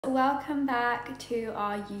Welcome back to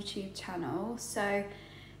our YouTube channel. So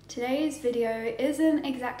today's video isn't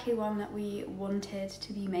exactly one that we wanted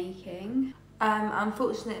to be making.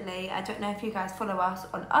 Unfortunately, I don't know if you guys follow us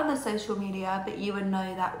on other social media, but you would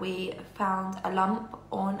know that we found a lump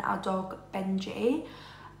on our dog Benji.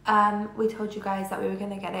 We told you guys that we were going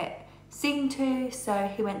to get it seen to, so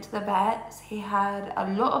he went to the vets. He had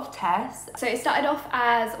a lot of tests. So it started off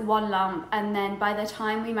as one lump, and then by the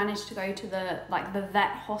time we managed to go to the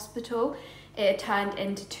vet hospital, it turned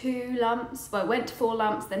into 2 lumps. Well, it went to 4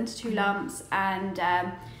 lumps, then to 2 lumps, and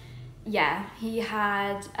yeah, he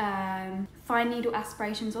had fine needle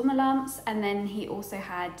aspirations on the lumps, and then he also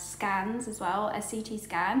had scans as well, a CT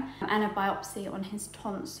scan and a biopsy on his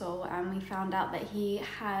tonsil, and we found out that he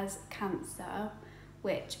has cancer,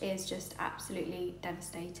 which is just absolutely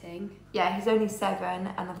devastating. Yeah, he's only 7,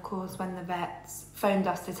 and of course when the vets phoned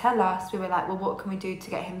us to tell us, we were like, well, what can we do to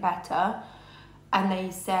get him better? And they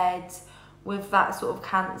said with that sort of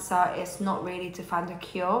cancer, it's not really to find a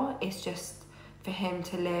cure, it's just for him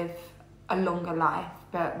to live a longer life,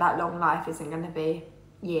 but that long life isn't going to be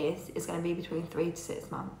years, it's going to be between 3 to 6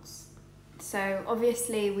 months. So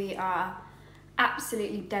obviously we are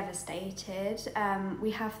absolutely devastated. We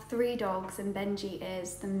have 3 dogs and Benji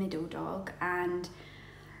is the middle dog, and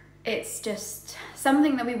it's just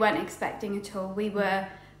something that we weren't expecting at all.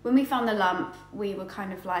 When we found the lump, we were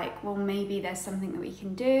kind of like, well, maybe there's something that we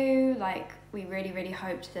can do. Like, we really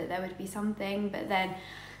hoped that there would be something, but then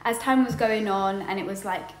as time was going on and it was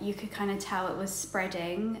like, you could kind of tell it was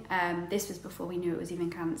spreading, this was before we knew it was even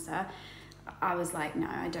cancer, I was like, no,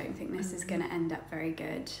 I don't think this is going to end up very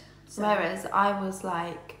good. So, whereas I was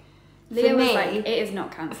like, Leah was like, it is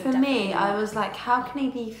not cancer. For me, I was like, how can he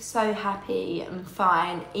be so happy and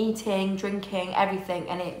fine, eating, drinking, everything,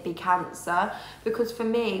 and it be cancer? Because for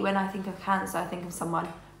me, when I think of cancer, I think of someone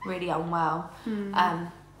really unwell.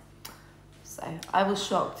 So I was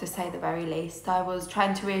shocked, to say the very least. I was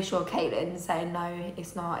trying to reassure Caitlin, saying, no,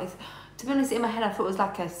 it's not. To be honest, in my head, I thought it was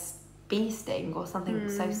like a bee sting or something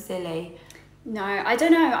so silly. No, I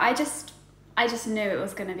don't know. I just knew it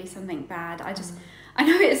was going to be something bad. I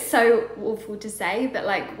know it's so awful to say, but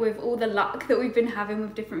like with all the luck that we've been having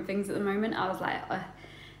with different things at the moment, I was like,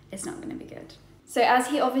 it's not going to be good. So as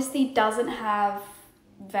he obviously doesn't have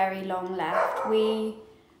very long left,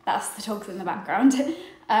 that's the dogs in the background,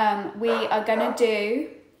 we are going to do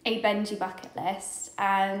a Benji bucket list.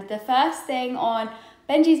 And the first thing on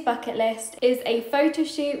Benji's bucket list is a photo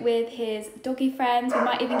shoot with his doggy friends. We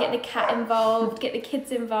might even get the cat involved, get the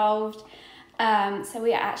kids involved. So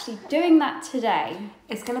we are actually doing that today.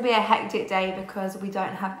 It's going to be a hectic day because we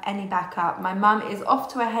don't have any backup. My mum is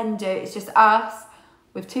off to a hen do. It's just us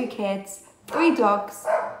with 2 kids, 3 dogs,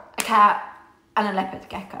 a cat and a leopard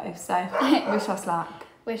gecko. So wish us luck.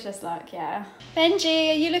 Wish us luck, yeah.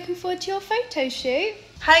 Benji, are you looking forward to your photo shoot?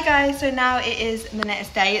 Hi guys, so now it is the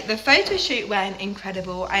next day. The photo shoot went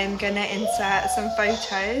incredible. I am going to insert some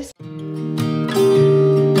photos.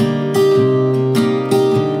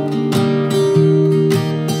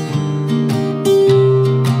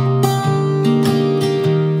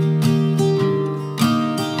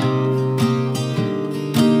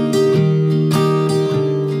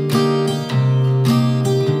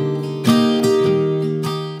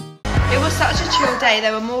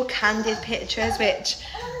 There were more candid pictures, which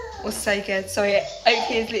was so good. Sorry,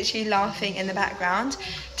 Oakley is literally laughing in the background.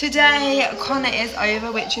 Today, Connor is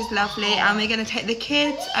over, which is lovely, and we're going to take the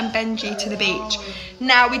kids and Benji to the beach.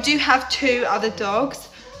 Now, we do have 2 other dogs,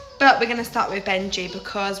 but we're going to start with Benji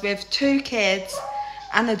because with 2 kids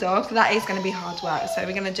and a dog, that is going to be hard work. So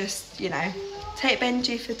we're going to just, you know, take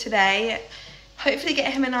Benji for today, hopefully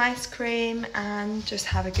get him an ice cream and just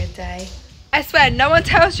have a good day. I swear, no one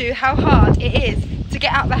tells you how hard it is to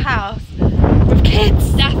get out the house with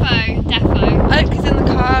kids. Defo. Oak is in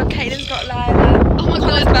the car, Caitlin's got Leah. Oh my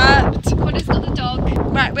God, Connor's burped. Connor's got the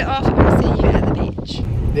dog. Right, we're off and we'll see you at the beach.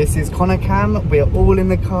 This is Connor Cam, we're all in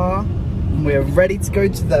the car and we're ready to go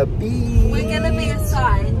to the beach. We're going to be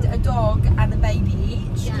assigned a dog and a baby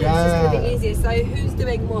each. Yeah. It's just going to be easier, so who's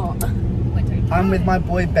doing what? I'm with my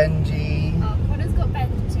boy Benji. Oh, Connor's got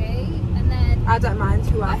Benji, and then I don't mind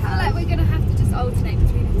who I have. I feel like we're going to have to just alternate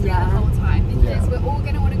between the 3 the whole time, because we're all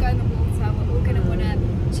going to want to go in the water, we're all going to want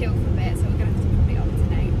to chill for a bit, so we're going to have to probably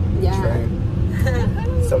alternate. Yeah.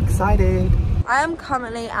 True. So excited. I am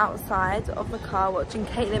currently outside of the car watching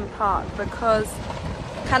Caitlin park because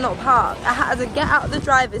I cannot park. I had to get out of the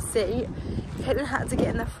driver's seat. Caitlin had to get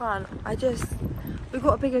in the front. We've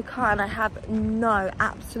got a bigger car and I have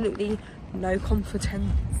absolutely no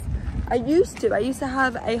confidence. I used to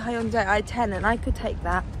have a Hyundai i10 and I could take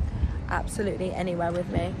that absolutely anywhere with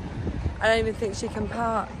me. I don't even think she can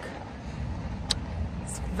park.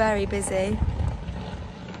 It's very busy.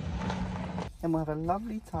 And we'll have a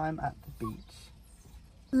lovely time at the beach.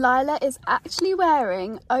 Lila is actually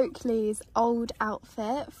wearing Oakley's old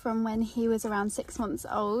outfit from when he was around 6 months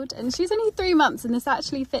old, and she's only 3 months and this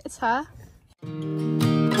actually fits her.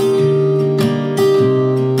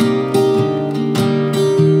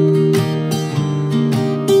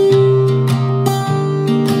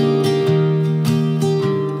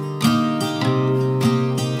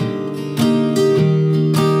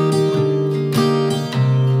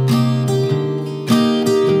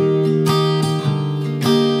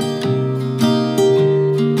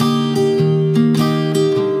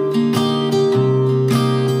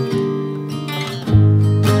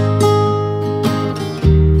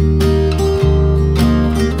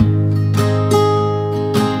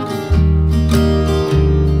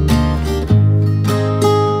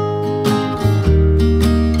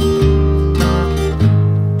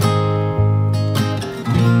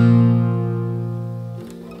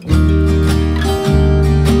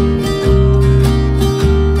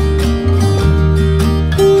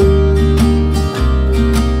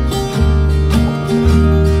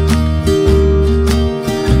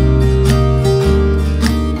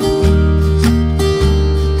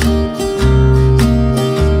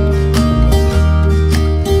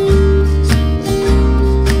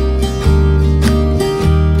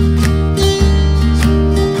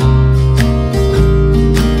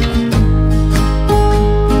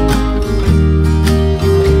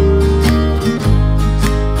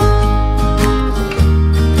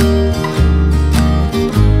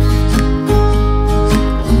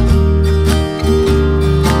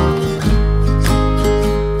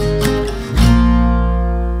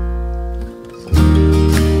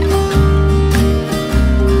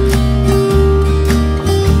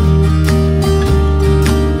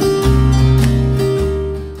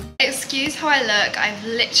 I've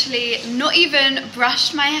literally not even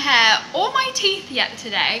brushed my hair or my teeth yet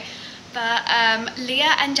today, but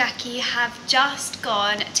Leah and Jackie have just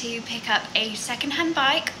gone to pick up a second-hand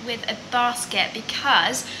bike with a basket,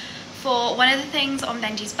 because for one of the things on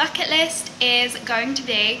Benji's bucket list is going to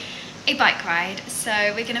be a bike ride.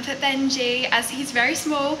 So we're gonna put Benji, as he's very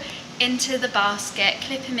small, into the basket,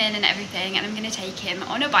 clip him in and everything, and I'm gonna take him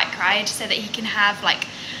on a bike ride so that he can have like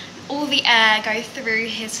all the air go through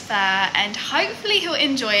his fur, and hopefully he'll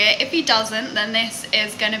enjoy it. If he doesn't, then this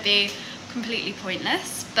is going to be completely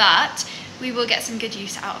pointless, but we will get some good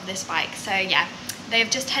use out of this bike. So yeah, they've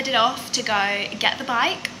just headed off to go get the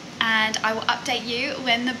bike, and I will update you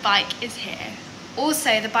when the bike is here.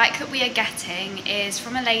 Also, the bike that we are getting is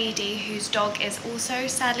from a lady whose dog is also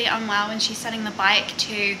sadly unwell, and she's selling the bike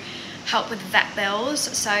to help with vet bills.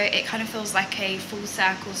 So it kind of feels like a full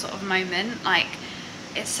circle sort of moment. Like,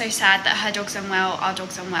 it's so sad that her dog's unwell, our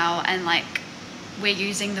dog's unwell, and like we're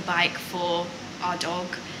using the bike for our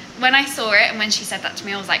dog. When I saw it and when she said that to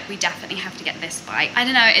me, I was like, we definitely have to get this bike. I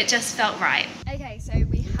don't know, it just felt right. Okay, so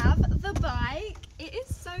we have the bike. It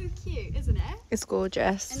is so cute, isn't it? It's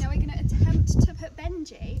gorgeous. And now we're going to attempt to put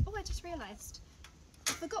Benji, oh, I just realised,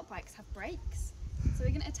 I forgot bikes have brakes. So we're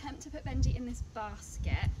going to attempt to put Benji in this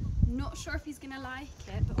basket. Not sure if he's going to like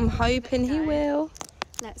it, but I'm hoping he will.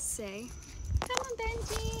 Let's see. Come on,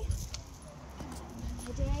 Benji.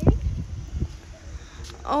 Ready?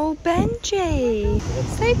 Oh, Benji.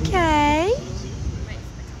 It's okay.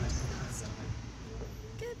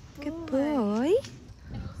 Good boy.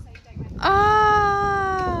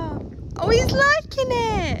 Oh, he's liking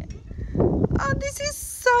it. Oh, this is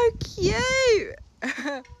so cute.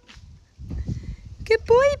 Good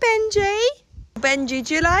boy, Benji. Benji,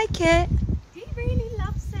 do you like it? He really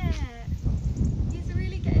loves it. He's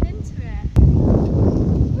really getting into it.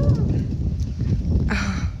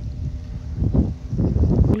 Oh,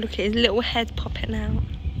 look at his little head popping out.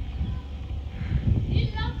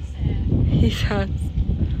 He loves it. He does.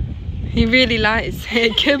 He really likes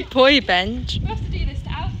it. Good boy, Benj. We'll have to do this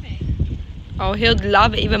to Alfie. Oh, he'll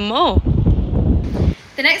love it even more.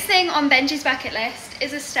 The next thing on Benji's bucket list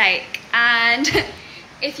is a steak, and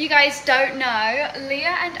if you guys don't know,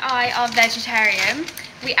 Leah and I are vegetarian.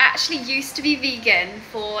 We actually used to be vegan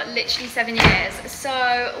for literally 7 years,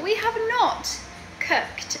 so we have not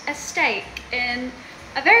cooked a steak in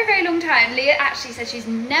a very, very long time. Leah actually said she's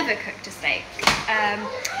never cooked a steak,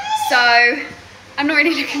 so I'm not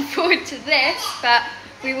really looking forward to this, but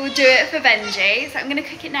we will do it for Benji. So I'm gonna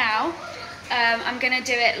cook it now. I'm gonna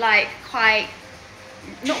do it like quite,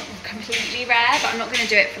 not completely rare, but I'm not gonna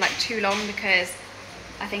do it for like too long because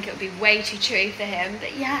I think it would be way too chewy for him.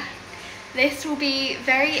 But yeah, this will be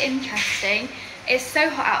very interesting. It's so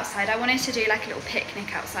hot outside. I wanted to do like a little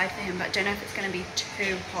picnic outside for him, but I don't know if it's going to be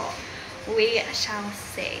too hot. We shall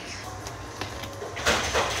see.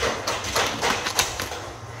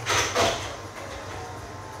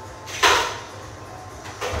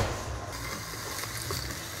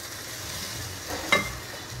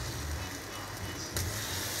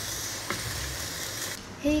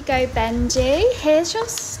 Here you go, Benji. Here's your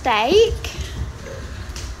steak.